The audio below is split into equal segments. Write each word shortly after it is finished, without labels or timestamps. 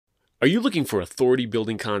Are you looking for authority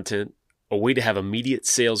building content, a way to have immediate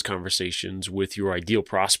sales conversations with your ideal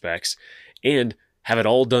prospects, and have it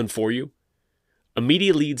all done for you? A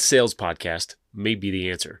Media Leads Sales Podcast may be the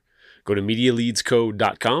answer. Go to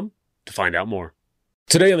MediaLeadsCo.com to find out more.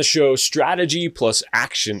 Today on the show, strategy plus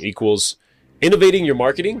action equals innovating your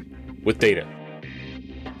marketing with data.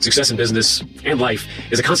 Success in business and life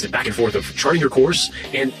is a constant back and forth of charting your course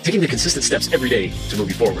and taking the consistent steps every day to move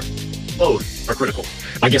you forward. Both are critical.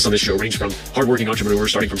 My guests on this show range from hardworking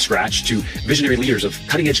entrepreneurs starting from scratch to visionary leaders of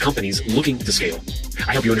cutting-edge companies looking to scale.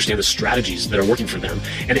 I help you understand the strategies that are working for them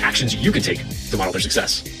and the actions you can take to model their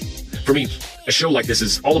success. For me, a show like this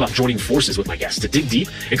is all about joining forces with my guests to dig deep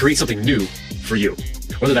and create something new for you.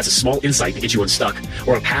 Whether that's a small insight to get you unstuck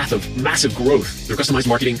or a path of massive growth through customized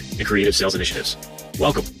marketing and creative sales initiatives.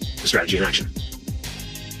 Welcome to Strategy in Action.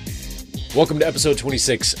 Welcome to episode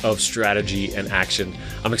 26 of Strategy and Action.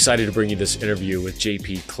 I'm excited to bring you this interview with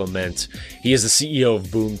JP Clement. He is the CEO of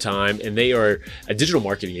Boomtime, and they are a digital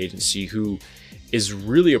marketing agency who is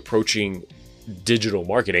really approaching digital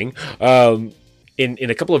marketing in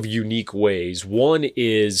a couple of unique ways. One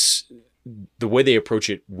is the way they approach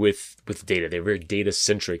it with data. They're very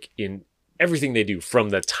data-centric in everything they do,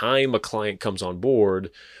 from the time a client comes on board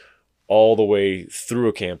all the way through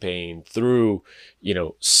a campaign, through,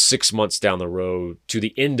 6 months down the road to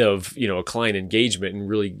the end of, a client engagement and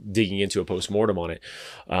really digging into a postmortem on it.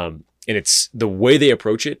 And it's the way they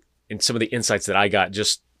approach it and some of the insights that I got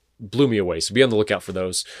just blew me away. So be on the lookout for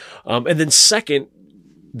those. And then second,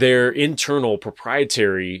 their internal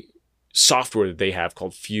proprietary software that they have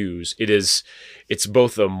called Fuse. It's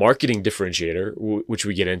both a marketing differentiator, which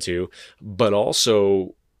we get into, but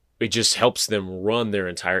also it just helps them run their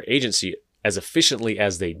entire agency as efficiently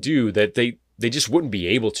as they do, that they just wouldn't be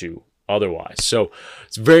able to otherwise. So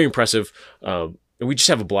it's very impressive. And we just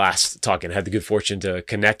have a blast talking. I had the good fortune to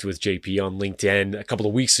connect with JP on LinkedIn a couple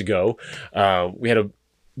of weeks ago. We had a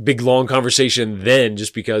big, long conversation then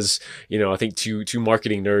just because, I think two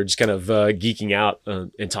marketing nerds kind of geeking out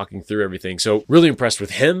and talking through everything. So really impressed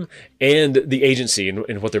with him and the agency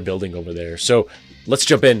and what they're building over there. So let's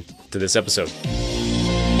jump in to this episode.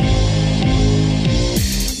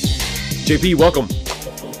 JP, welcome.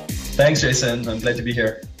 Thanks, Jason. I'm glad to be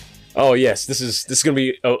here. Oh yes, this is going to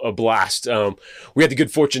be a blast. We had the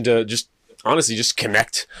good fortune to just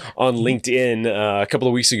connect on LinkedIn a couple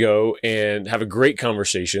of weeks ago and have a great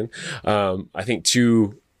conversation. I think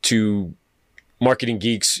two marketing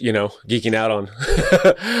geeks, geeking out on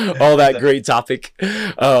all that great topic.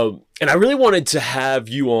 And I really wanted to have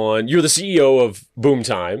you on. You're the CEO of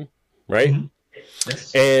Boomtime, right? Mm-hmm.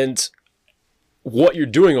 Yes. And what you're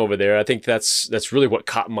doing over there, I think that's really what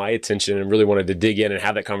caught my attention and really wanted to dig in and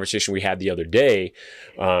have that conversation we had the other day,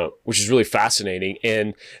 which is really fascinating.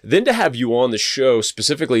 And then to have you on the show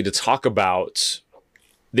specifically to talk about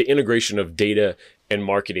the integration of data and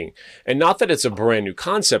marketing. And not that it's a brand new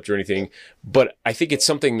concept or anything, but I think it's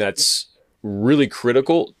something that's really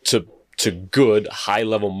critical to good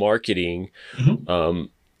high-level marketing. Mm-hmm.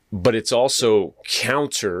 But it's also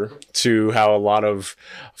counter to how a lot of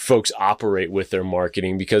folks operate with their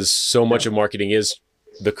marketing, because so much of marketing is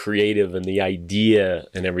the creative and the idea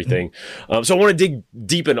and everything. So I want to dig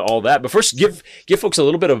deep into all that. But first, give folks a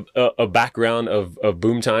little bit of a background of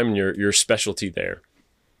Boomtime and your specialty there.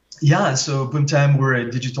 Yeah, so Boomtime, we're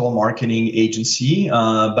a digital marketing agency,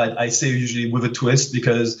 but I say usually with a twist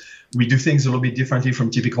because we do things a little bit differently from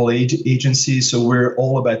typical agencies. So we're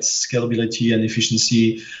all about scalability and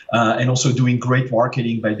efficiency, and also doing great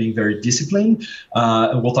marketing by being very disciplined.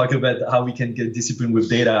 And we'll talk about how we can get disciplined with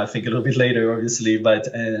data, I think, a little bit later, obviously. But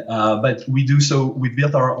we do so. We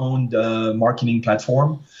built our own marketing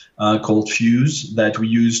platform called Fuse that we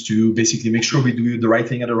use to basically make sure we do the right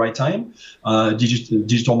thing at the right time.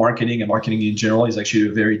 Digital marketing and marketing in general is actually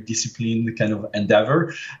a very disciplined kind of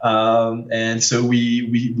endeavor. And so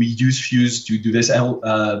we use Fuse to do this,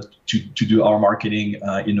 to do our marketing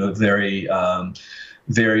in a very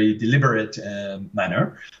deliberate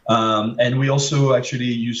manner. And we also actually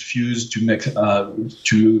use Fuse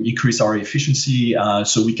to increase our efficiency,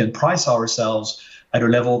 so we can price ourselves at a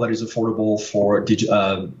level that is affordable for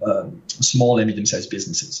small and medium-sized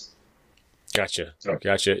businesses. Gotcha.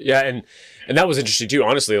 Yeah, and that was interesting too.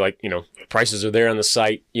 Honestly, prices are there on the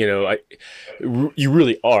site. You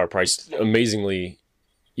really are priced amazingly,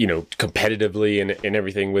 competitively and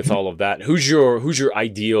everything with all of that. Who's your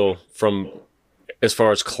ideal from as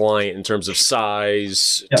far as client in terms of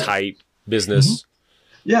size, type, business?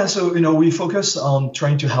 Yeah, so we focus on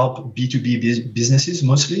trying to help B2B businesses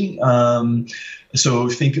mostly. So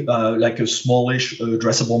think like a smallish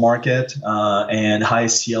addressable market and high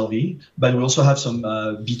CLV, but we also have some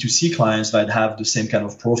B2C clients that have the same kind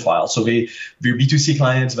of profile. So they're B2C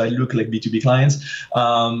clients that look like B2B clients,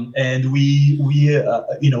 and we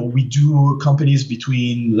do companies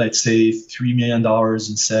between, let's say, $3 million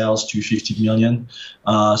in sales to 50 million.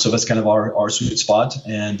 So that's kind of our sweet spot,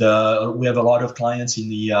 and we have a lot of clients in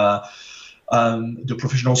the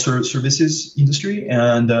professional services industry,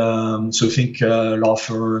 and so think law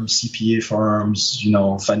firms, CPA firms,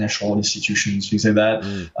 financial institutions, things like that.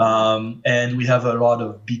 And we have a lot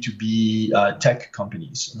of B2B tech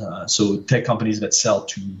companies, so tech companies that sell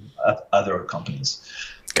to other companies.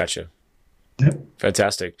 Gotcha. Yeah.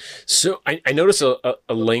 Fantastic. So I notice a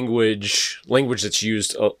language that's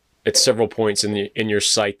used at several points in your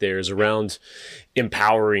site there is around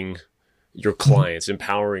empowering your clients,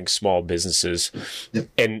 empowering small businesses. Yep.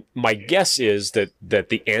 And my guess is that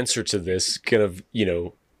the answer to this kind of,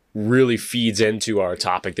 really feeds into our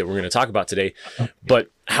topic that we're going to talk about today. But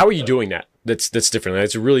how are you doing that? That's different.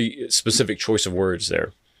 That's a really specific choice of words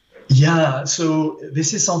there. Yeah, so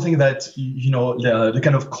this is something that, the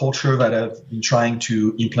kind of culture that I've been trying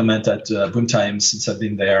to implement at Boomtime since I've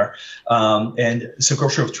been there. And it's a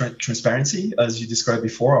culture of transparency, as you described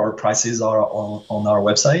before. Our prices are on our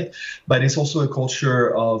website, but it's also a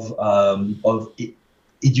culture of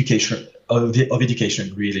education. Of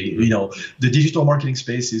education, really. The digital marketing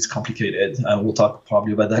space is complicated, and we'll talk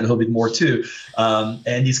probably about that a little bit more too. And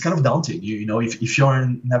it's kind of daunting. If you're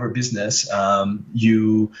in another business,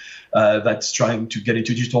 that's trying to get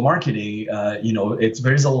into digital marketing,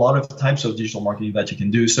 there's a lot of types of digital marketing that you can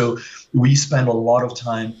do. So we spend a lot of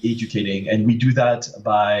time educating, and we do that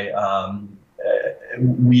by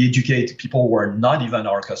we educate people who are not even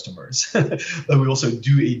our customers, but we also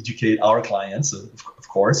do educate our clients, of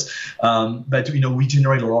course. But we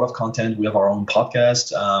generate a lot of content. We have our own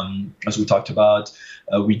podcast, as we talked about.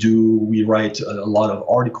 We write a lot of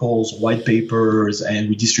articles, white papers, and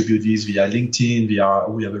we distribute these via LinkedIn. We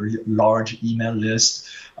have a large email list.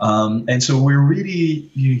 And so we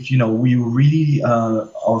really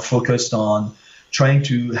are focused on trying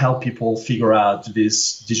to help people figure out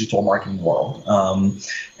this digital marketing world.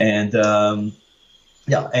 And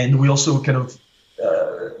we also kind of,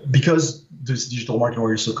 because this digital marketing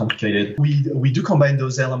world is so complicated, we do combine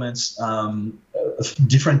those elements,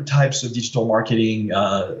 different types of digital marketing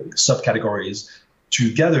subcategories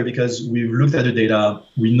together, because we've looked at the data.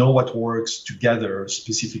 We know what works together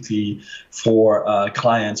specifically for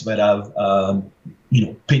clients that have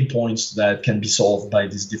pain points that can be solved by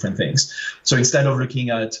these different things. So instead of looking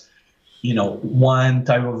at one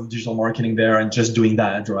type of digital marketing there and just doing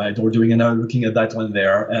that, right, or looking at that one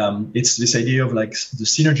there, it's this idea of like the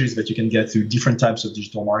synergies that you can get through different types of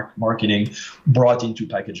digital marketing brought into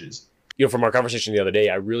packages. From our conversation the other day,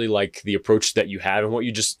 I really like the approach that you have, and what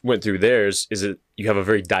you just went through there is that you have a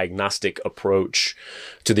very diagnostic approach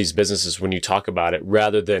to these businesses when you talk about it,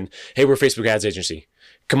 rather than, hey, we're a Facebook ads agency,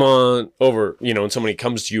 come on over, and somebody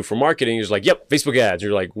comes to you for marketing, is like, yep, Facebook ads.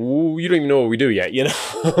 You're like, ooh, you don't even know what we do yet,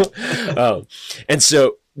 And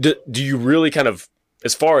so do you really kind of,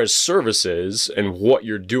 as far as services and what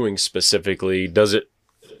you're doing specifically, does it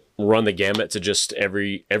run the gamut to just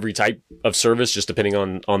every type of service, just depending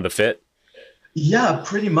on the fit? Yeah,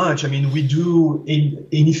 pretty much. I mean, we do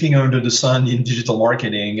anything under the sun in digital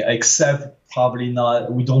marketing, except we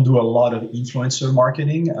don't do a lot of influencer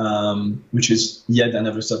marketing, which is yet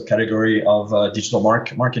another subcategory of digital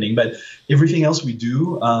marketing. But everything else we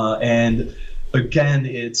do. And again,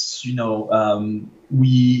 it's,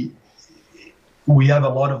 we have a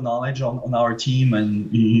lot of knowledge on our team, and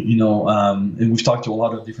and we've talked to a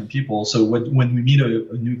lot of different people. So when we meet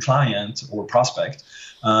a new client or prospect,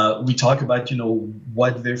 we talk about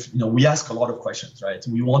what they're, we ask a lot of questions, right?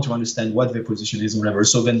 We want to understand what their position is and whatever.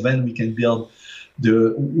 So then we can build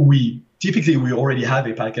we already have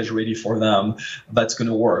a package ready for them that's going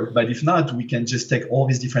to work. But if not, we can just take all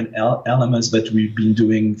these different elements that we've been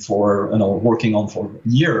doing working on for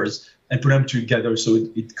years, and put them together so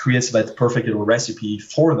it creates that perfect little recipe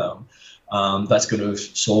for them that's going to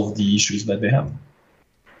solve the issues that they have.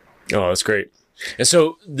 Oh, that's great. And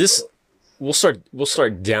so we'll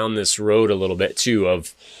start down this road a little bit too,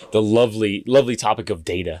 of the lovely topic of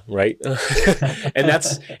data, right? and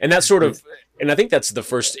that's sort of, and I think that's the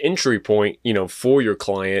first entry point, for your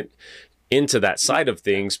client into that side of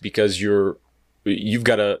things, because you've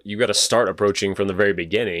got to start approaching from the very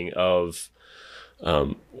beginning of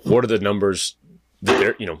what are the numbers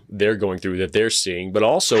that they're going through, that they're seeing, but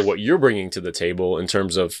also what you're bringing to the table in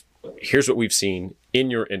terms of, here's what we've seen,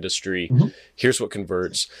 in your industry. Mm-hmm. Here's what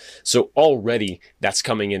converts. So already that's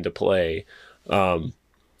coming into play. And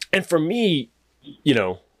for me, you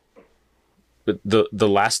know, the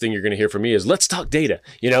last thing you're going to hear from me is let's talk data,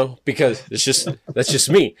 you know, because that's just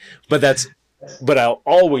me. But I'll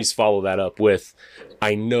always follow that up with,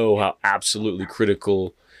 I know how absolutely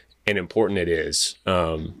critical and important it is.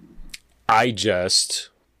 I just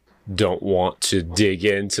don't want to dig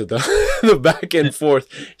into the back and forth.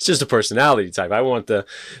 It's just a personality type. I want the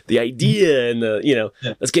idea and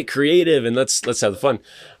let's get creative and let's have the fun.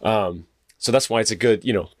 So that's why it's a good,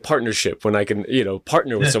 partnership when I can,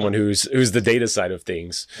 partner with someone who's the data side of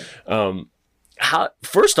things.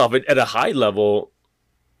 First off, at a high level,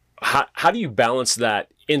 how do you balance that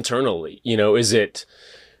internally? Is it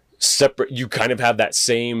separate? You kind of have that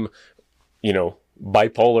same,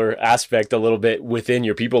 bipolar aspect a little bit within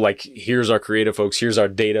your people. Like, here's our creative folks, here's our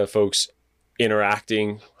data folks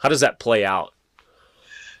interacting. How does that play out?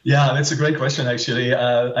 Yeah, that's a great question, actually.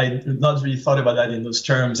 I not really thought about that in those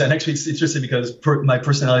terms. And actually, it's interesting because my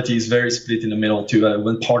personality is very split in the middle, too.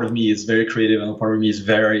 One part of me is very creative and one part of me is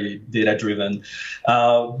very data-driven.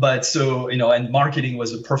 And marketing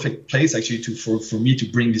was a perfect place, actually, for me to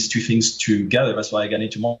bring these two things together. That's why I got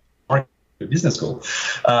into marketing business school.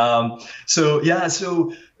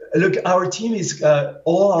 Look, our team is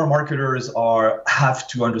all our marketers have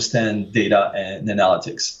to understand data and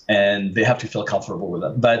analytics, and they have to feel comfortable with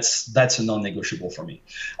that. That's a non-negotiable for me.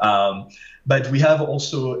 But we have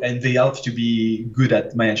also, and they have to be good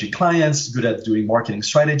at managing clients, good at doing marketing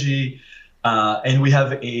strategy. And we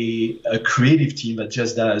have a creative team that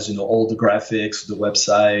just does, all the graphics, the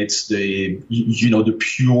websites, the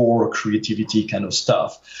pure creativity kind of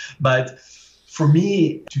stuff. But for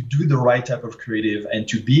me, to do the right type of creative and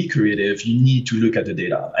to be creative, you need to look at the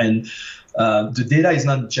data. And the data is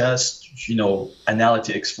not just,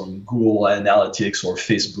 analytics from Google Analytics or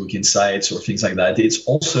Facebook Insights or things like that. It's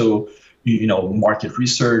also, market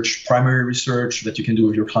research, primary research that you can do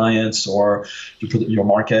with your clients or your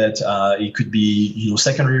market. It could be,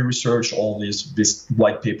 secondary research, all these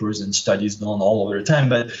white papers and studies done all over the time.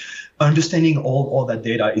 But understanding all that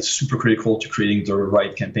data is super critical to creating the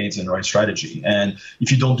right campaigns and the right strategy. And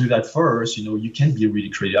if you don't do that first, you can be really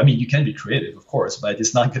creative. I mean, you can be creative, of course, but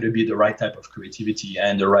it's not going to be the right type of creativity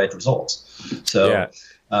and the right results. So yeah.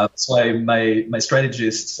 That's why my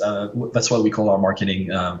strategists, that's what we call our marketing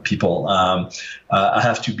people. I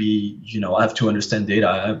have to be, I have to understand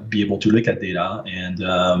data, be able to look at data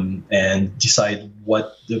and decide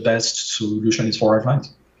what the best solution is for our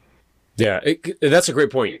clients. Yeah, that's a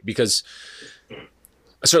great point, because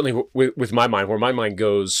certainly with my mind, where my mind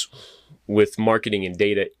goes with marketing and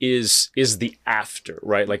data is the after,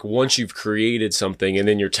 right? Like, once you've created something and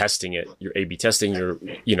then you're testing it, you're A/B testing,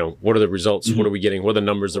 what are the results? Mm-hmm. What are we getting? What are the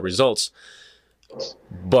numbers, the results?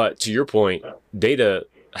 But to your point, data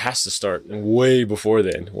has to start way before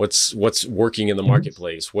then. What's working in the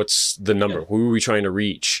marketplace? What's the number? Who are we trying to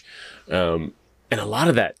reach? And a lot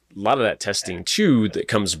of that testing too, that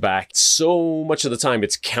comes back, so much of the time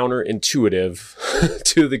it's counterintuitive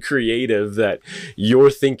to the creative that you're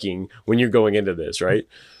thinking when you're going into this, right?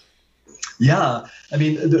 Yeah. I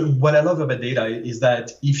mean, what I love about data is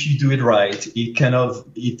that if you do it right,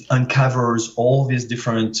 it uncovers all these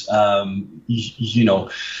different,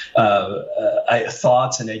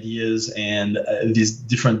 thoughts and ideas and these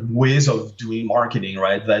different ways of doing marketing,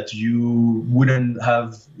 right? That you wouldn't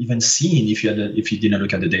have even seen if you didn't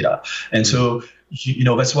look at the data. And so,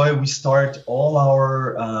 that's why we start all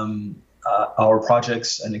our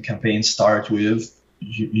projects and the campaigns start with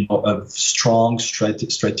a strong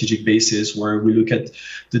strategic basis where we look at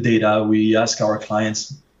the data. We ask our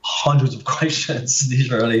clients hundreds of questions.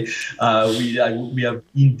 Literally, we have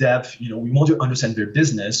in depth. We want to understand their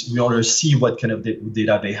business. We want to see what kind of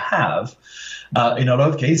data they have. In a lot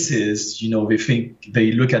of cases,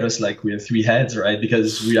 they look at us like we have three heads, right?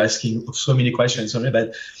 Because we're asking so many questions.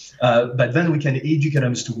 But then we can educate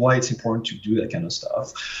them as to why it's important to do that kind of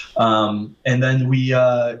stuff. And then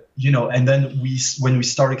when we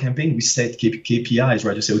start a campaign, we set KPIs,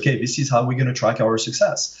 right? To say, okay, this is how we're going to track our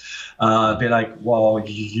success. They're like, well,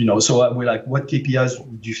 so we're like, what KPIs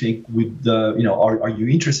do you think are you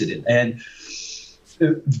interested in? And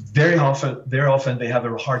very often they have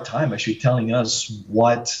a hard time actually telling us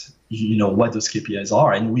what those KPIs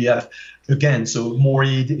are. And we have, again, so more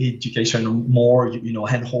education, more,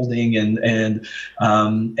 hand-holding and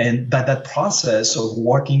that process of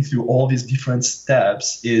walking through all these different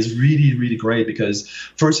steps is really, really great, because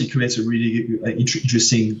first it creates a really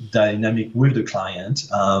interesting dynamic with the client.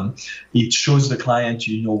 It shows the client,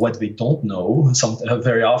 what they don't know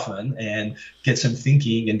very often, and gets them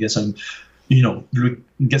thinking and gets them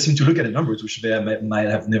gets him to look at the numbers, which they might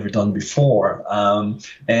have never done before. So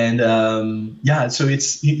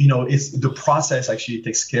it's the process actually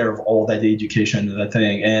takes care of all that education and that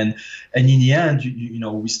thing. And in the end,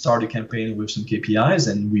 we start a campaign with some KPIs,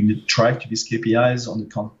 and we track these KPIs on a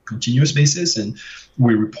continuous basis, and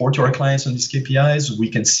we report to our clients on these KPIs. We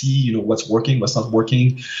can see, what's working, what's not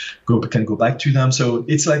working, can go back to them. So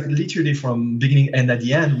it's like literally from beginning, and at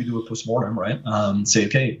the end, we do a postmortem, right? Say,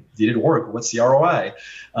 okay, did it work? What's the ROI?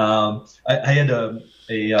 I had a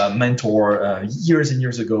mentor years and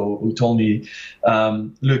years ago who told me,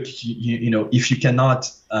 look, if you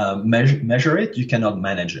cannot measure it, you cannot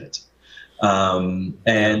manage it.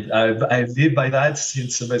 And I've lived by that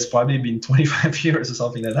since it's probably been 25 years or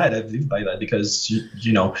something like that. I've lived by that because,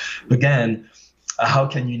 again, how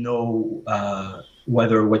can you know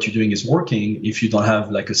whether what you're doing is working if you don't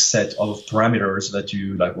have like a set of parameters that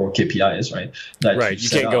you like, or KPIs, right? You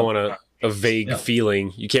can't go on a vague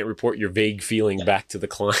feeling. You can't report your vague feeling back to the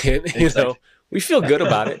client. Exactly. We feel good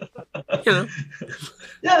about it.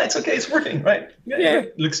 Yeah, it's okay. It's working, right? Yeah.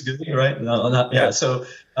 It looks good, right? No. So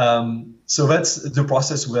that's the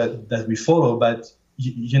process that we follow. But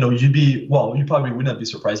you probably would not be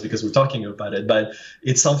surprised because we're talking about it. But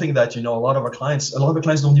it's something that a lot of our clients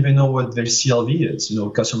don't even know what their CLV is.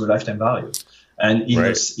 Customer lifetime value. And in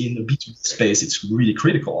the B2B space, it's really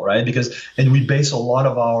critical, right? And we base a lot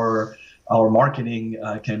of our marketing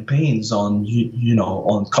campaigns on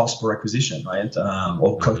on cost per acquisition, right?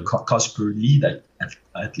 Or cost per lead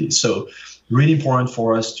at least. So really important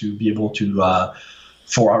for us to be able to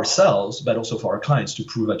for ourselves, but also for our clients, to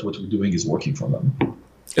prove that what we're doing is working for them.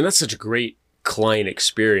 And that's such a great client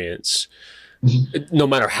experience. Mm-hmm. No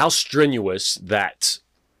matter how strenuous that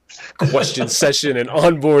question session and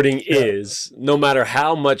onboarding is, no matter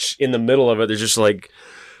how much in the middle of it, they're just like,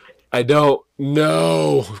 I don't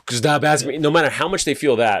know, stop asking me. No matter how much they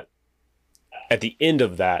feel that, at the end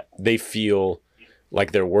of that, they feel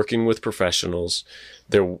like they're working with professionals.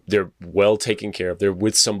 They're well taken care of. They're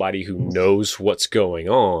with somebody who knows what's going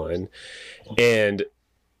on. And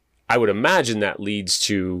I would imagine that leads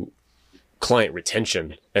to client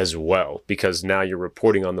retention as well, because now you're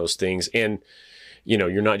reporting on those things, and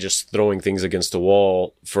you're not just throwing things against the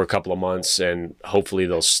wall for a couple of months and hopefully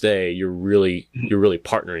they'll stay. You're really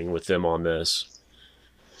partnering with them on this.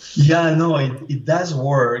 Yeah, no, it does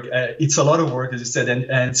work. It's a lot of work, as you said,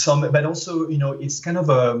 and some, but also, it's kind of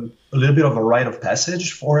a little bit of a rite of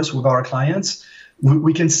passage for us with our clients.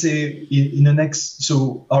 We can say in the next,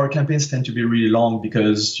 so our campaigns tend to be really long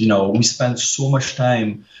because, we spend so much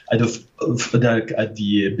time at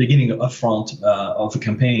the beginning upfront of a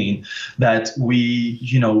campaign that we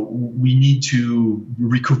need to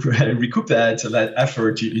recoup that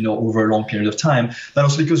effort, over a long period of time. But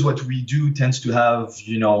also because what we do tends to have,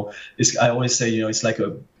 I always say,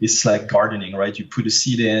 it's like gardening, right? You put a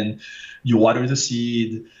seed in, you water the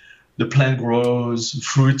seed, the plant grows,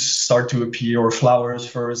 fruits start to appear, or flowers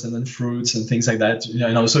first and then fruits and things like that.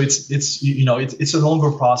 So it's a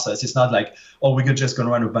longer process. It's not like, we could just gonna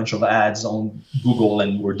run a bunch of ads on Google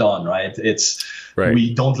and we're done, right?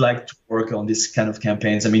 We don't like to work on this kind of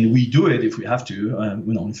campaigns. I mean, we do it if we have to.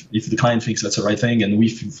 If the client thinks that's the right thing and we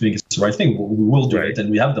think it's the right thing, we will do it, and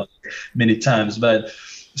we have done it many times. But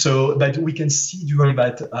we can see during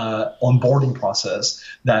that onboarding process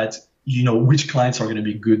that which clients are going to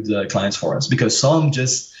be good clients for us, because some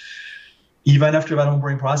just, even after that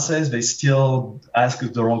onboarding process, they still ask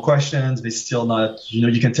the wrong questions. They still not,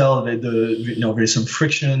 you can tell that there's some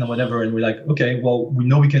friction or whatever, and we're like, okay, well, we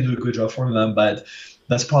know we can do a good job for them, but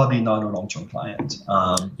that's probably not a long-term client.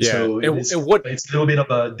 So it's a little bit of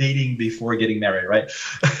a dating before getting married, right?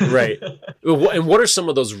 Right. And what are some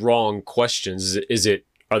of those wrong questions?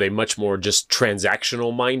 Are they much more just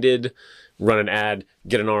transactional minded? Run an ad,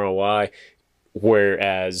 get an ROI,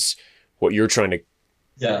 whereas what you're trying to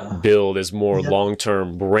build is more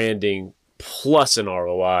long-term branding plus an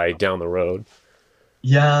ROI down the road.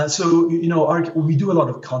 Yeah, so we do a lot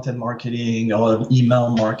of content marketing, a lot of email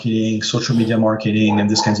marketing, social media marketing, and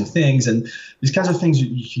these kinds of things. And these kinds of things,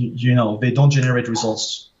 they don't generate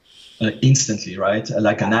results instantly, right?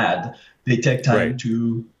 Like an ad, they take time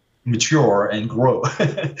to mature and grow,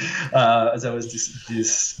 as I was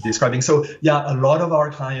describing. So a lot of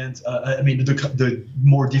our clients, the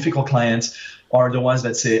more difficult clients are the ones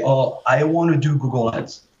that say, I want to do Google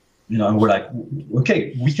Ads. And we're like,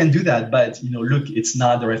 okay, we can do that, but look, it's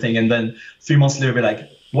not the right thing. And then 3 months later, we're like,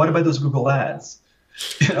 what about those Google Ads?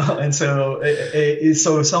 And so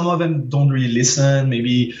some of them don't really listen,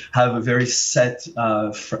 maybe have a very set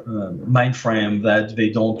mind frame that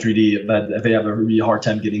they have a really hard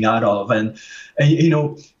time getting out of. And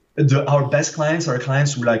our best clients are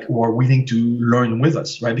clients who are willing to learn with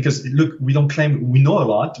us, right? Because look, we don't claim we know a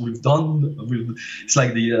lot. It's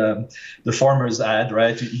like the farmer's ad,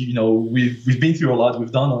 right? We've been through a lot,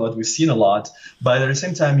 we've done a lot, we've seen a lot, but at the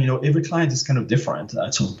same time, every client is kind of different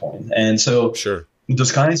at some point. And so Sure.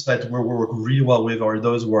 those clients that we work really well with are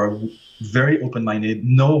those who are very open-minded,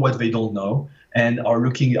 know what they don't know, and are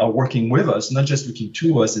working with us, not just looking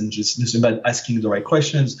to us and just about asking the right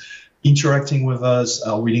questions, interacting with us,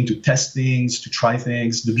 willing to test things, to try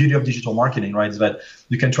things. The beauty of digital marketing, right, is that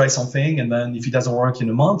you can try something, and then if it doesn't work in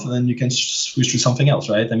a month, then you can switch to something else,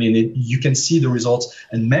 right? I mean, you can see the results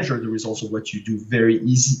and measure the results of what you do very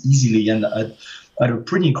easily and at a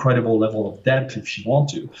pretty incredible level of depth if you want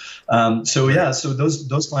to. So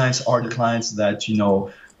those clients are the clients that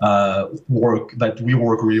we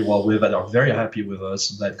work really well with, that are very happy with us,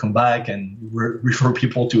 that come back and refer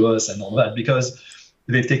people to us and all that, because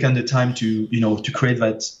they've taken the time to create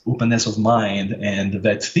that openness of mind and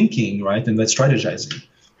that thinking, right, and that strategizing.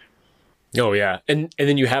 Oh yeah, and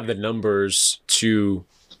then you have the numbers to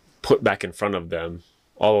put back in front of them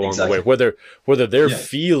all along the way, whether they're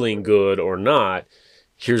feeling good or not.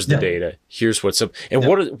 Here's the data. Here's what's up, and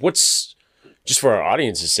what's just for our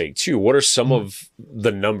audience's sake too. What are some of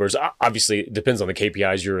the numbers? Obviously, it depends on the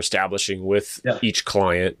KPIs you're establishing with each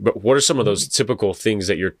client, but what are some of those typical things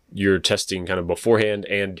that you're testing kind of beforehand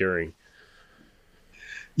and during?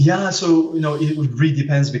 Yeah, so it really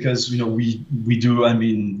depends, because we do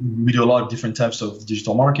a lot of different types of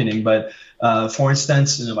digital marketing. But for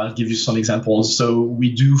instance, I'll give you some examples. So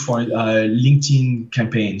we do for LinkedIn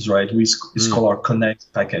campaigns, right? It's called our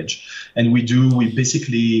Connect package, and we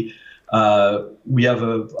basically we have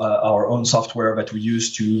our own software that we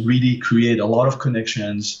use to really create a lot of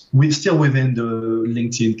connections. We're still within the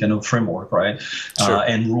LinkedIn kind of framework, right? Sure.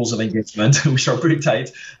 And rules of engagement, which are pretty tight.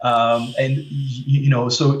 So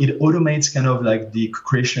it automates kind of like the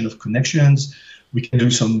creation of connections. We can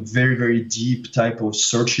do some very, very deep type of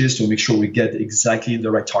searches to make sure we get exactly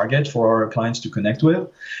the right target for our clients to connect with.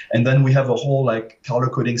 And then we have a whole color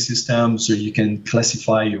coding system, so you can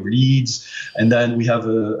classify your leads. And then we have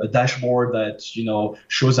a dashboard that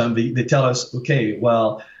shows them. They tell us, okay,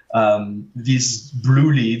 well, these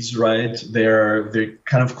blue leads, right? They're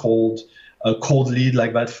kind of called. A cold lead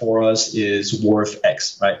like that for us is worth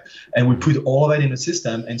X, right? And we put all of that in the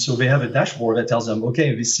system. And so they have a dashboard that tells them,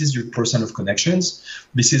 okay, this is your percent of connections.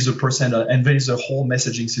 This is the percent, and there is a whole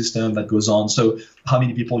messaging system that goes on. So how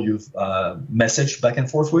many people you've messaged back and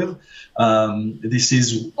forth with. This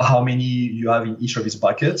is how many you have in each of these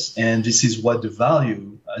buckets. And this is what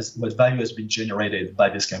value has been generated by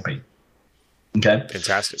this campaign. Okay.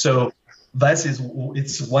 Fantastic. So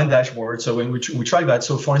it's one dashboard. So when we track that,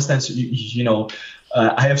 so for instance,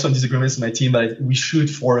 I have some disagreements in my team, but we shoot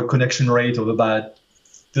for a connection rate of about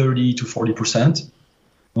 30 to 40%.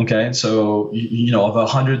 Okay, so of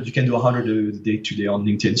 100, you can do 100 a day today on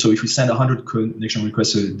LinkedIn. So if we send 100 connection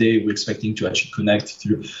requests a day, we're expecting to actually connect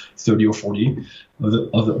through 30 or 40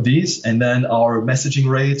 of these. And then our messaging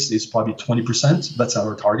rates is probably 20%. That's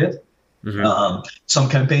our target. Mm-hmm. Some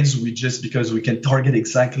campaigns because we can target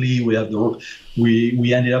exactly,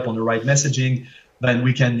 we ended up on the right messaging, then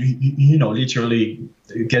we can literally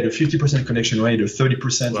get a 50% connection rate or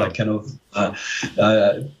 30% wow. kind of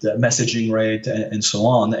messaging rate and so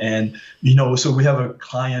on. And so we have a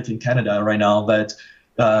client in Canada right now that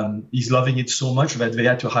is loving it so much that they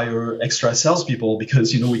had to hire extra salespeople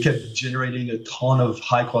because we kept generating a ton of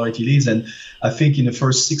high quality leads. And I think in the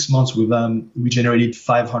first 6 months with them, we generated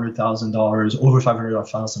 $500,000, over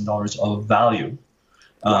 $500,000 of value,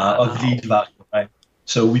 of lead value. Right.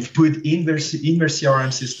 So we've put in their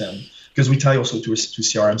CRM system, because we tie also to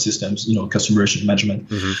CRM systems, customer relationship management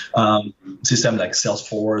system like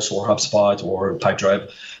Salesforce or HubSpot or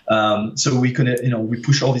Pipedrive. So we could, we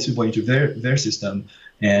push all these people into their system,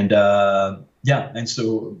 and and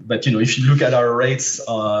so, but if you look at our rates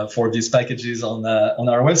for these packages on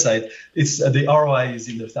our website, it's the ROI is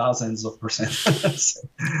in the thousands of percent.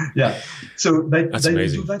 So that's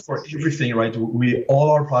amazing. We do that for everything, right?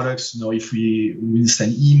 All our products, if we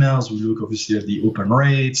send emails, we look obviously at the open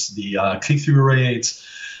rates, the click-through rates.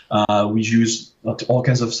 We use all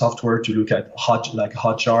kinds of software to look at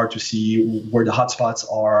Hotjar to see where the hotspots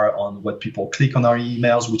are on what people click on our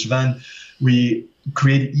emails, which then we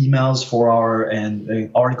create emails for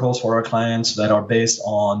and articles for our clients that are based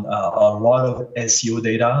on a lot of SEO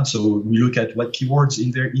data. So we look at what keywords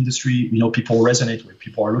in their industry, people resonate with,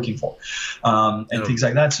 people are looking for, and things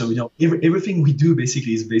like that. So, everything we do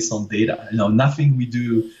basically is based on data. Nothing we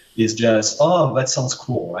do is just, oh, that sounds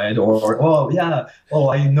cool, right? Or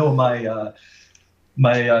I know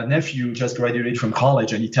my nephew just graduated from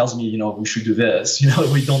college, and he tells me, we should do this.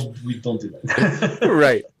 We don't do that.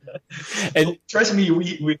 Right. And trust me,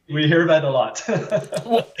 we hear that a lot.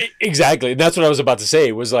 Well, exactly. And that's what I was about to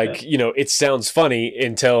say was like, it sounds funny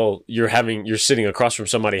until you're sitting across from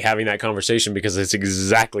somebody having that conversation, because it's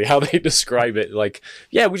exactly how they describe it. Like,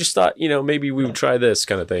 yeah, we just thought, maybe we would try this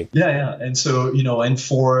kind of thing. Yeah. And so, and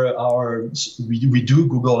for we do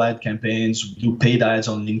Google ad campaigns, we do paid ads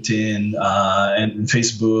on LinkedIn and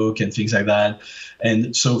Facebook and things like that.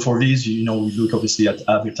 And so for these, we look obviously at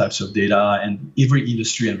other types of data, and every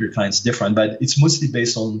industry and every client is different, but it's mostly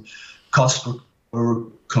based on cost per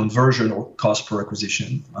conversion or cost per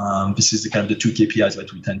acquisition. This is the two KPIs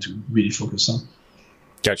that we tend to really focus on.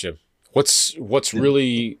 Gotcha. What's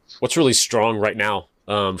really strong right now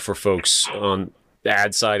for folks on the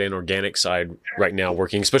ad side and organic side right now,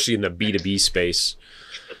 working, especially in the B2B space?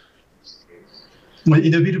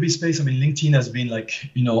 In the B2B space, LinkedIn has been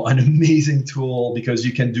an amazing tool, because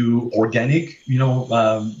you can do organic,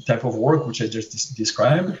 type of work, which I just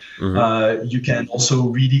described. Mm-hmm. You can also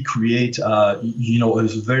really create, a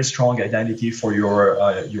very strong identity for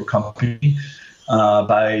your company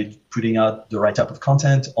by putting out the right type of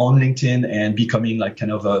content on LinkedIn and becoming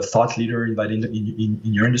a thought leader in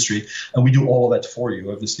your industry. And we do all of that for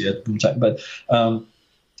you, obviously, at Boomtime.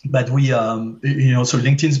 But we, so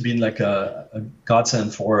LinkedIn's been a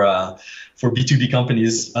godsend for B2B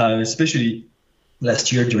companies, especially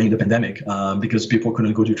last year during the pandemic, because people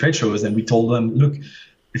couldn't go to trade shows. And we told them, look,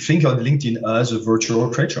 think of LinkedIn as a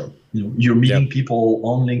virtual trade show. You're meeting people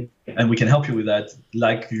on LinkedIn, and we can help you with that,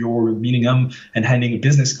 like you're meeting them and handing a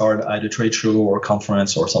business card at a trade show or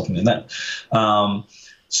conference or something like that.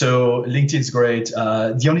 So LinkedIn's great.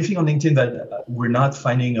 The only thing on LinkedIn that we're not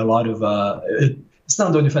finding a lot of it's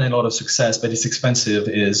not only finding a lot of success, but it's expensive,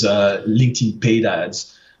 is LinkedIn paid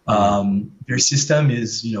ads. Their system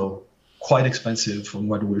is, quite expensive from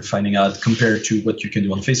what we're finding out compared to what you can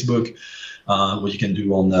do on Facebook, what you can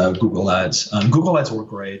do on Google Ads. Google Ads work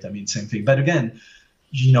great. Same thing. But again,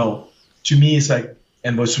 to me, it's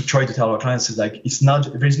and what we try to tell our clients is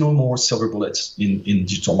there's no more silver bullets in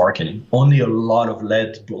digital marketing, only a lot of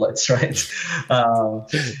lead bullets, right?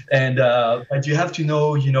 But you have to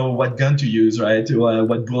know, what gun to use, right?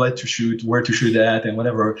 What bullet to shoot, where to shoot at, and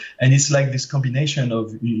whatever. And it's this combination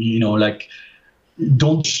of,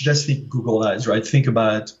 don't just think Google Ads, right? Think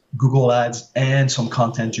about Google Ads and some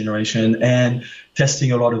content generation and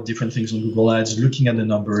testing a lot of different things on Google Ads, looking at the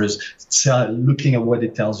numbers, looking at what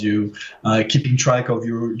it tells you, keeping track of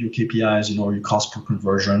your KPIs, your cost per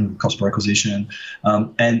conversion, cost per acquisition,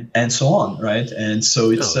 and so on, right? And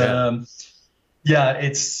so it's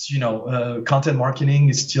it's content marketing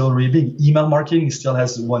is still really big. Email marketing still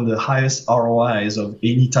has one of the highest ROIs of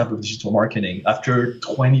any type of digital marketing after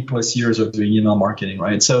 20 plus years of doing email marketing,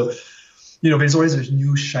 right? So there's always a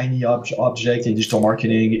new shiny object in digital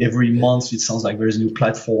marketing. Every month, it sounds like there's a new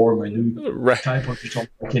platform, a new type of digital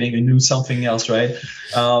marketing, a new something else, right?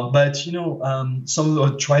 But some of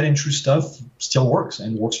the tried and true stuff still works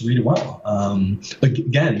and works really well.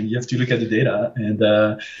 Again, you have to look at the data and.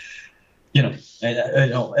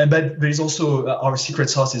 But there's also our secret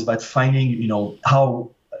sauce is about finding,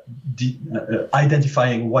 how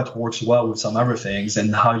identifying what works well with some other things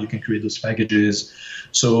and how you can create those packages.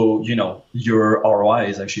 So, your ROI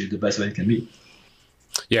is actually the best way it can be.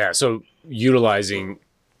 Yeah. So utilizing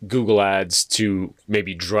Google Ads to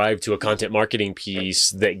maybe drive to a content marketing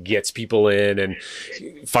piece that gets people in, and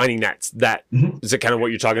finding that mm-hmm. Is it kind of what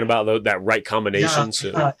you're talking about, though, that right combination?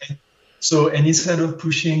 Yeah. So, and instead of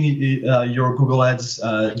pushing your Google Ads,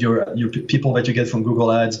 your people that you get from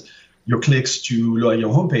Google Ads, your clicks to your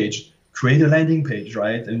homepage, create a landing page,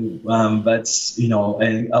 right? And that's,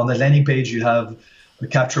 and on the landing page, you have a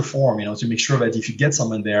capture form, to make sure that if you get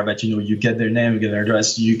someone there, that, you get their name, you get their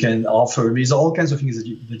address, you can offer, there's all kinds of things that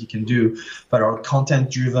you can do that are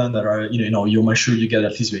content driven, that are, you make sure you get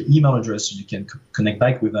at least their email address so you can connect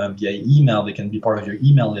back with them via email. They can be part of your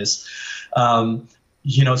email list.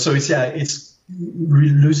 So it's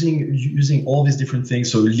using all these different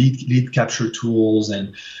things. So lead capture tools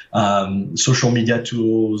and social media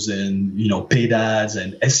tools and, paid ads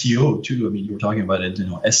and SEO too. You were talking about it,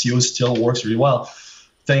 SEO still works really well.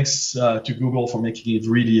 Thanks to Google for making it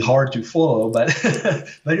really hard to follow, but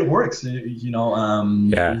but it works.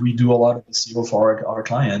 We do a lot of SEO for our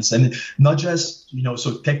clients, and not just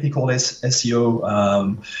so technical SEO,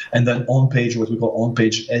 and then on page, what we call on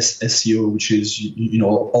page SEO, which is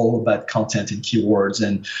all about content and keywords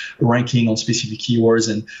and ranking on specific keywords.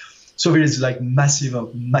 And So there is like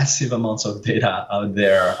massive amounts of data out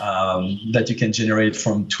there that you can generate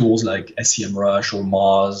from tools like SEMrush or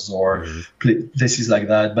Moz or places like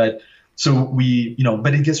that. But so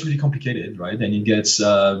but it gets really complicated, right? And it gets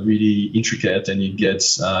really intricate, and it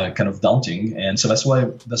gets kind of daunting. And so that's why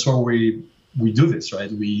we do this,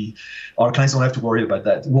 right? Our clients don't have to worry about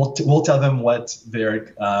that. We'll tell them what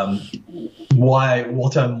their we'll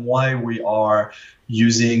tell them why we are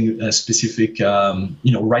using a specific,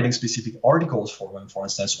 writing specific articles for them, for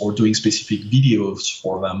instance, or doing specific videos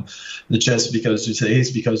for them. Just because you say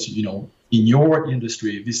it's because in your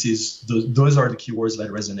industry, those are the keywords that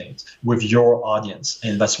resonate with your audience,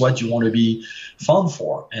 and that's what you want to be found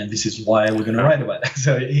for, and this is why we're going to write about it.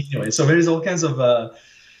 So anyway, so there is all kinds of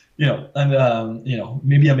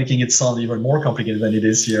maybe I'm making it sound even more complicated than it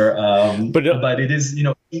is here. But it is,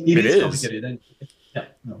 it is complicated. And,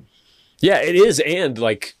 yeah, it is. And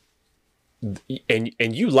like, and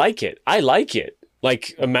you like it. I like it.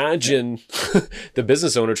 Like, imagine the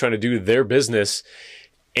business owner trying to do their business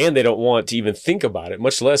and they don't want to even think about it,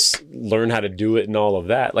 much less learn how to do it and all of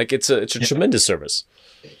that. Like, it's a tremendous service.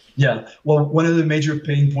 Yeah. Well, one of the major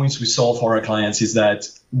pain points we solve for our clients is that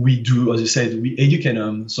we do, as you said, we educate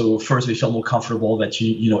them. So first, they feel more comfortable that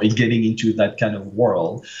in getting into that kind of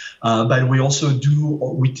world. But we also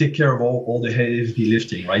we take care of all the heavy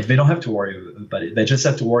lifting, right? They don't have to worry about it. They just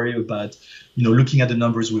have to worry about, looking at the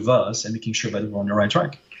numbers with us and making sure that we're on the right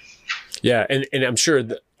track. Yeah, and I'm sure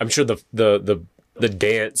the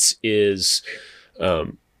dance is.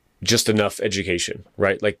 Just enough education,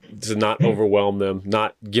 right? Like, to not overwhelm them,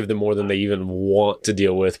 not give them more than they even want to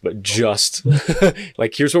deal with, but just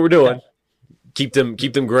like, here's what we're doing. Keep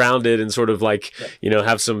them grounded and sort of like,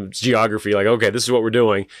 have some geography. Like, okay, this is what we're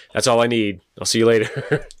doing. That's all I need. I'll see you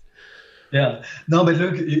later. Yeah. No, but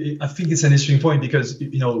look, I think it's an interesting point because,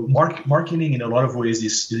 marketing in a lot of ways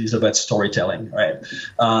is about storytelling, right?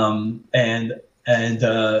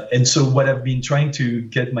 And so what I've been trying to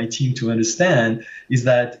get my team to understand is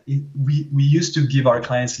that we used to give our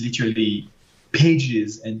clients literally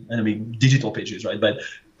pages and I mean digital pages, right? But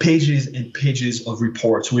pages and pages of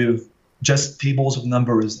reports with just tables of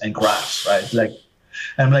numbers and graphs, right? Like,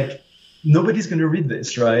 I'm like, nobody's going to read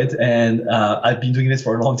this, right? And I've been doing this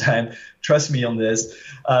for a long time. Trust me on this.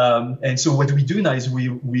 And so what we do now is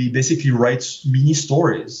we basically write mini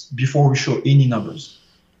stories before we show any numbers.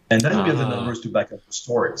 And then we have the numbers to back up the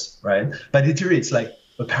stories, right? But literally, it's like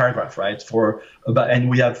a paragraph, right? And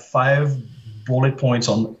we have 5 bullet points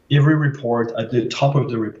on every report at the top of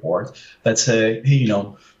the report that say, hey,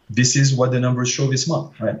 this is what the numbers show this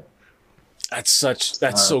month, right? That's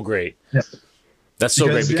so great. Yeah. That's so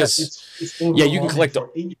great because it's you can collect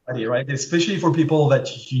for anybody, right? Especially for people that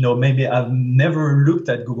maybe have never looked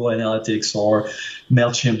at Google Analytics or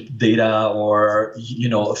Mailchimp data or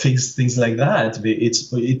things like that.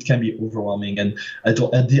 It can be overwhelming, and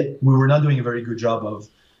we were not doing a very good job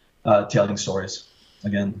of telling stories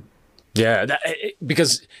again. Yeah,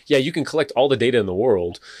 because you can collect all the data in the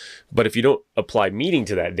world, but if you don't apply meaning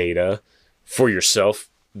to that data for yourself,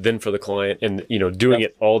 then for the client, and doing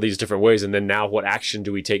it all these different ways, and then now what action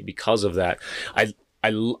do we take because of that? I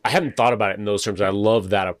haven't thought about it in those terms. I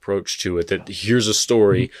love that approach to it. That here's a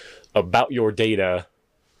story about your data.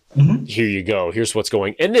 Here you go. Here's what's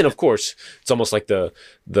going. And then of course it's almost like the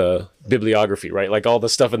bibliography, right? Like all the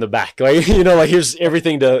stuff in the back. Like like here's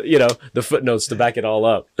everything to the footnotes to back it all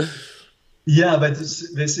up. Yeah, but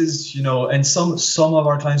this is and some of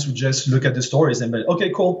our clients would just look at the stories and be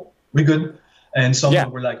okay, cool, we're good. And some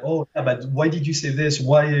were like, oh, yeah, but why did you say this?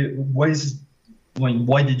 Why did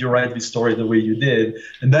you write this story the way you did?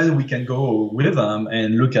 And then we can go with them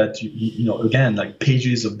and look at, again, like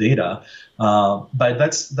pages of data. But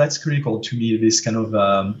that's critical to me. This kind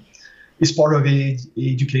of is part of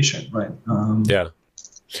education, right?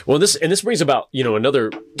 Well, this brings about,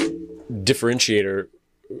 another differentiator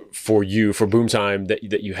for you, for Boomtime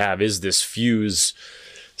that you have is this Fuse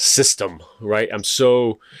system, right? I'm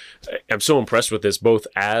so impressed with this, both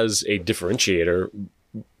as a differentiator,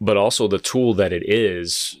 but also the tool that it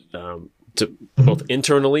is to both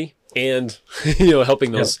internally and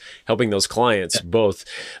helping those clients both.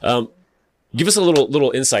 Give us a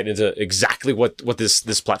little insight into exactly what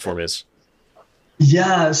this platform is.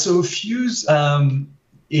 Yeah, so Fuse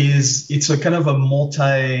it's a kind of a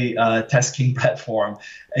multi-tasking platform,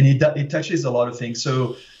 and it touches a lot of things.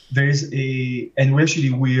 So and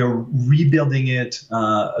we are rebuilding it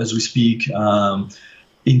as we speak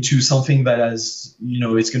into something that has,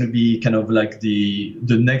 it's going to be kind of like the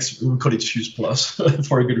next, we call it Fuse Plus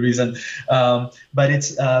for a good reason. But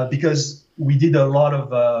it's because we did a lot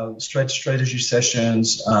of strategy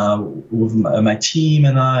sessions with my team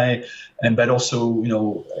and I, but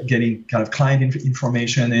also getting kind of client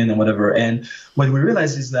information in and whatever. And what we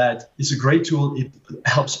realized is that it's a great tool. It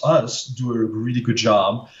helps us do a really good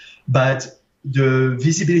job, but the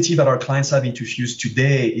visibility that our clients have into Fuse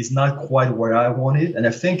today is not quite where I want it. And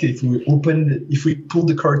I think if we pull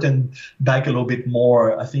the curtain back a little bit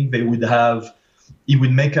more, I think it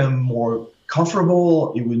would make them more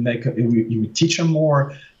comfortable. It would teach them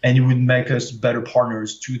more, and it would make us better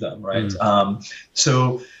partners to them, right?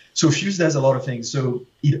 So Fuse does a lot of things. So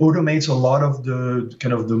it automates a lot of the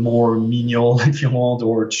kind of the more menial, if you want,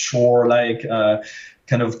 or chore like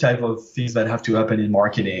kind of type of things that have to happen in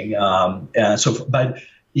marketing. But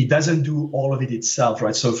it doesn't do all of it itself,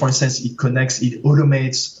 right? So for instance, it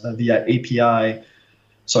automates via API.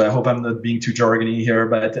 So I hope I'm not being too jargony here,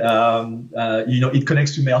 but it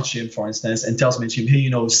connects to MailChimp, for instance, and tells MailChimp,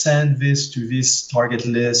 hey, send this to this target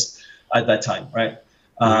list at that time, right?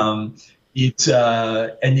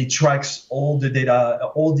 It tracks all the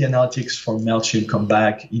data, all the analytics from MailChimp come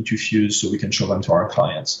back into Fuse so we can show them to our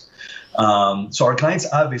clients. So our clients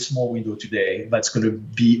have a small window today that's going to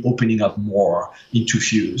be opening up more into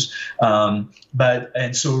Fuse. And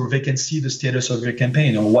so they can see the status of their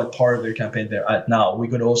campaign or what part of their campaign they're at now. We're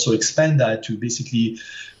going to also expand that to basically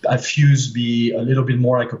have Fuse be a little bit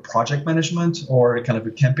more like a project management or kind of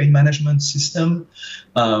a campaign management system.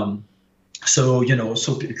 So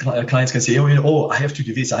clients can say, I have to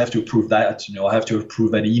do this, I have to approve that, I have to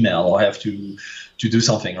approve that email, or I have to do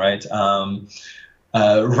something, right?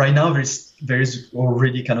 Right now, there's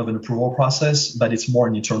already kind of an approval process, but it's more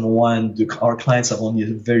an internal one. Our clients have only a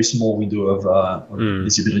very small window of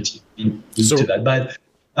visibility into that. But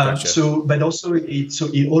gotcha. But also it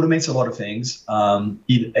automates a lot of things.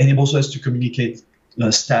 It enables us to communicate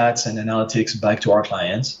stats and analytics back to our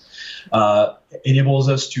clients. Enables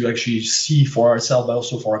us to actually see for ourselves, but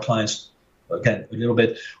also for our clients, again, a little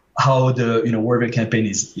bit how where the campaign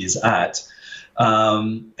is at.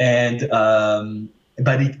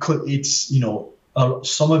 But it's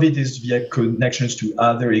some of it is via connections to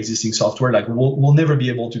other existing software. Like we'll never be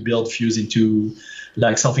able to build Fuse into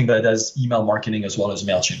like something that does email marketing as well as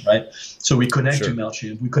MailChimp, right? So we connect to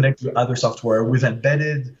MailChimp, we connect to other software. We've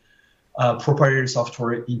embedded proprietary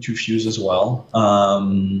software into Fuse as well,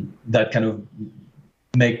 that kind of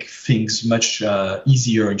make things much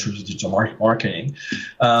easier in terms of digital marketing.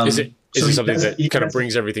 Is it something that kind of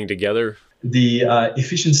brings everything together? The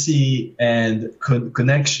efficiency and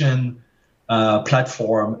connection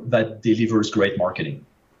platform that delivers great marketing.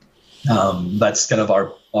 That's kind of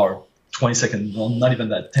our 20-second, well, not even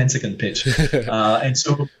that, 10-second pitch.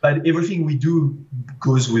 But everything we do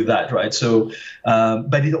goes with that, right? So,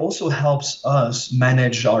 but it also helps us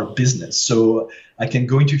manage our business. So I can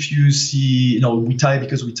go into Fuse, see, we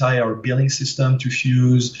tie our billing system to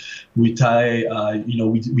Fuse. We tie,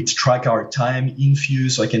 we track our time in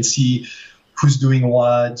Fuse, so I can see who's doing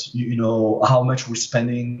what, how much we're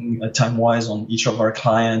spending time-wise on each of our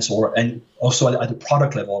clients, and also at the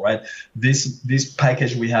product level, right? This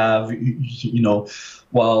package we have,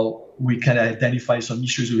 while we can identify some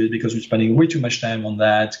issues with it because we're spending way too much time on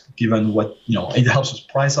that, given what, it helps us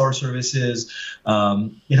price our services.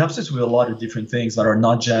 It helps us with a lot of different things that are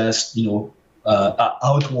not just,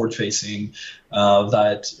 outward facing,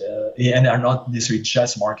 and are not necessarily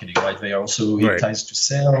just marketing, right? They are also, it ties to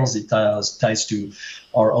sales, it ties to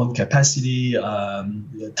our own capacity,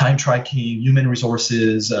 time tracking, human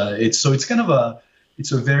resources. It's a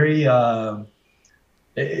very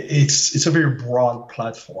broad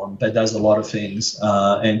platform that does a lot of things,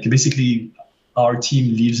 and basically our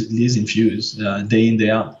team lives in Fuse day in,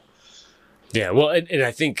 day out. Yeah, well, and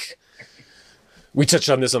I think we touched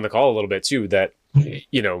on this on the call a little bit too, that,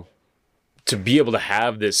 to be able to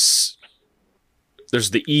have this,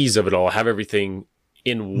 there's the ease of it all, have everything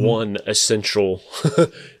in one essential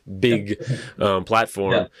big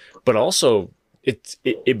platform, but also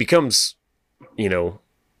it becomes,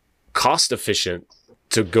 cost efficient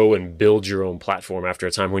to go and build your own platform after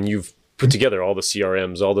a time when you've put together all the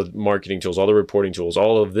CRMs, all the marketing tools, all the reporting tools,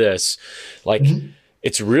 all of this. Like,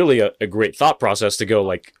 it's really a great thought process to go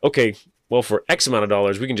like, okay, well, for X amount of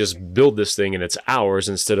dollars, we can just build this thing and it's ours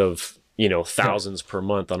instead of, thousands per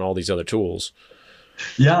month on all these other tools.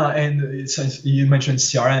 Yeah, and since you mentioned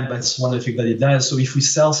CRM, that's one of the things that it does. So if we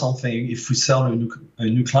sell something, if we sell a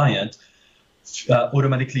new client,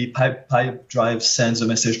 automatically Pipedrive sends a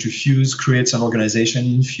message to Fuse, creates an organization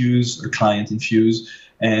in Fuse, a client in Fuse,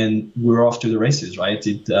 and we're off to the races, right?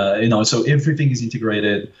 So everything is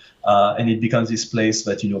integrated, and it becomes this place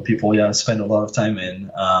that people spend a lot of time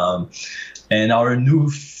in. And our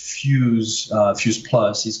new Fuse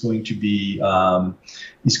Plus is going to be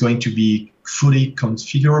fully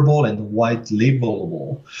configurable and white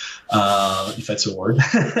labelable, if that's a word.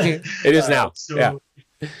 It is now.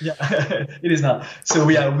 Yeah, it is now. So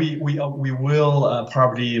we will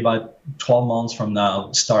probably about 12 months from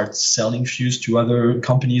now start selling Fuse to other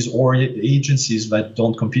companies or agencies that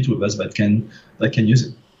don't compete with us that can use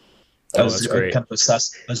it that's great. Kind of as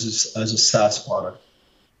a SaaS product.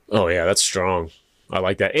 Oh yeah, that's strong. I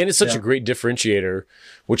like that. And it's such a great differentiator,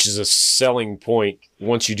 which is a selling point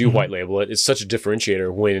once you do white label it. It's such a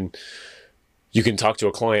differentiator when you can talk to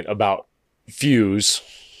a client about Fuse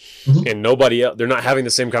and nobody else, they're not having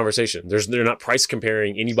the same conversation. They're not price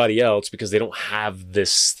comparing anybody else because they don't have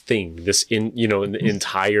this thing, in the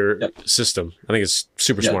entire system. I think it's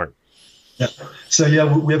super smart. Yeah. So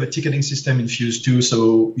we have a ticketing system in Fuse too.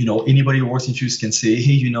 So anybody who works in Fuse can say,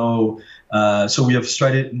 hey, so we have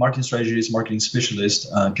marketing strategists, marketing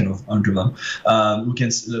specialists, kind of under them.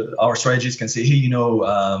 Our strategists can say, hey,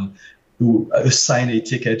 who assign a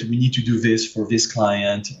ticket. We need to do this for this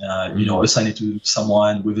client. Assign it to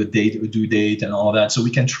someone with a due date, and all of that. So we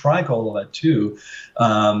can track all of that too.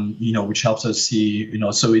 Which helps us see.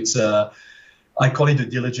 So it's I call it a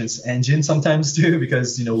diligence engine sometimes too,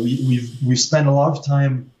 because we've spent a lot of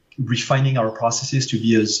time refining our processes to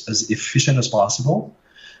be as efficient as possible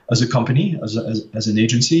as a company, as an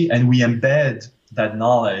agency, and we embed that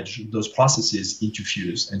knowledge, those processes into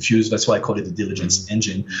Fuse. And Fuse, that's why I call it the diligence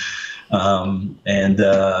engine. And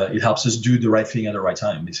it helps us do the right thing at the right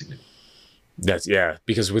time, basically.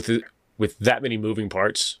 Because with that many moving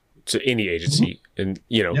parts to any agency, and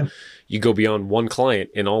you go beyond one client,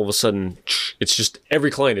 and all of a sudden, it's just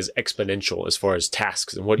every client is exponential as far as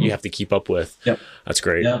tasks and what you have to keep up with. Yep. That's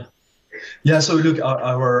great. Yeah. So look,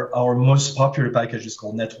 our most popular package is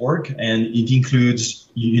called Network, and it includes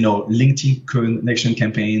LinkedIn connection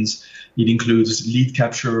campaigns. It includes lead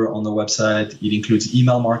capture on the website. It includes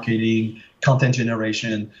email marketing, content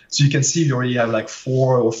generation. So you can see we already have like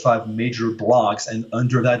 4 or 5 major blocks, and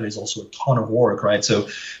under that there's also a ton of work, right? So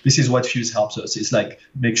this is what Fuse helps us. It's like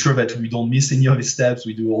make sure that we don't miss any of these steps.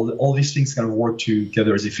 We do all these things kind of work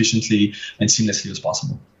together as efficiently and seamlessly as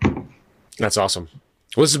possible. That's awesome.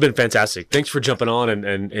 Well, this has been fantastic. Thanks for jumping on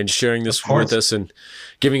and sharing this with us and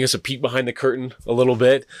giving us a peek behind the curtain a little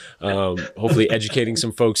bit. Hopefully educating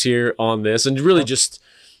some folks here on this, and really just,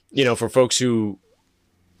 for folks who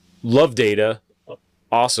love data,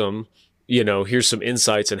 awesome. Here's some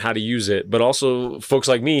insights on how to use it, but also folks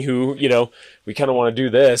like me who, we kind of want to do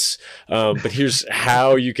this, but here's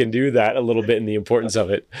how you can do that a little bit and the importance of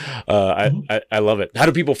it. I love it. How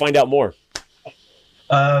do people find out more?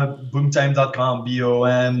 Boomtime.com,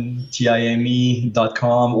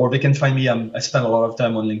 BOMTIME.com, or they can find me. I spend a lot of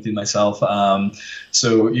time on LinkedIn myself.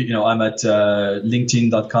 So I'm at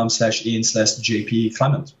linkedin.com/in/JP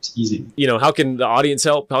Clement. It's easy. How can the audience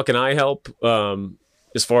help? How can I help?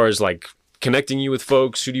 As far as like connecting you with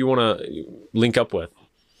folks, who do you want to link up with?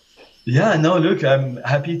 Yeah, no, look, I'm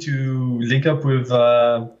happy to link up with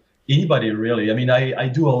anybody, really. I mean, I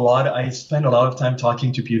spend a lot of time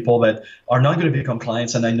talking to people that are not going to become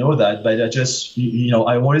clients, and I know that, but I'm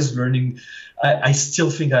always learning. I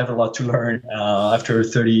still think I have a lot to learn after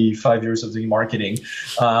 35 years of doing marketing,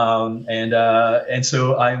 and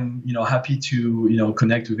so I'm happy to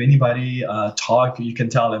connect with anybody, talk. You can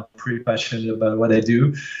tell I'm pretty passionate about what I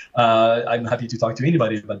do. I'm happy to talk to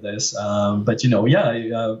anybody about this, but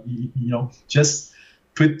just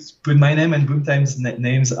put my name and Boomtime's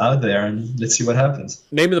names out there, and let's see what happens.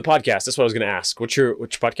 Name of the podcast. That's what I was going to ask. Which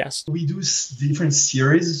podcast? We do different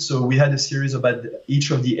series. So we had a series about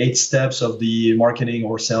each of the 8 steps of the marketing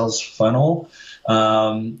or sales funnel.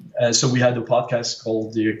 So we had a podcast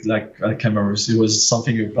called I can't remember. It was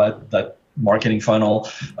something about that marketing funnel.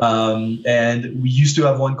 And we used to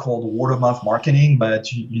have one called word of mouth marketing, but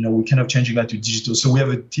we're kind of changing that to digital. So we have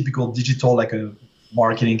a typical digital, like a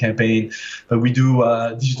marketing campaign, but we do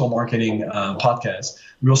digital marketing podcasts.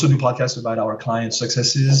 We also do podcasts about our client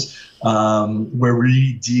successes, where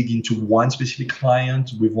we dig into one specific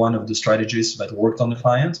client with one of the strategists that worked on the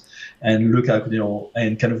client, and look at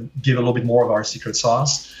and kind of give a little bit more of our secret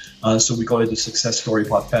sauce. So we call it the Success Story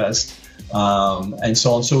Podcast, and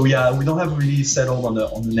so on. So we don't have really settled on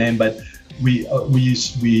the name, but we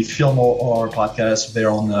film all our podcasts there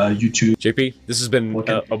on YouTube. JP, this has been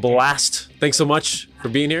a blast. Thanks so much for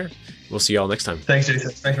being here. We'll see y'all next time. Thanks,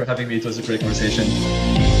 Jason. Thanks for having me. It was a great conversation.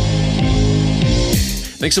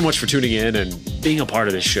 Thanks so much for tuning in and being a part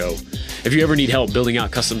of this show. If you ever need help building out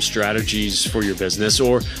custom strategies for your business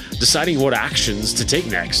or deciding what actions to take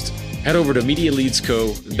next, head over to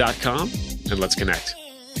MediaLeadsCo.com and let's connect.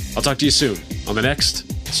 I'll talk to you soon on the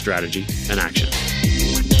next strategy, and action.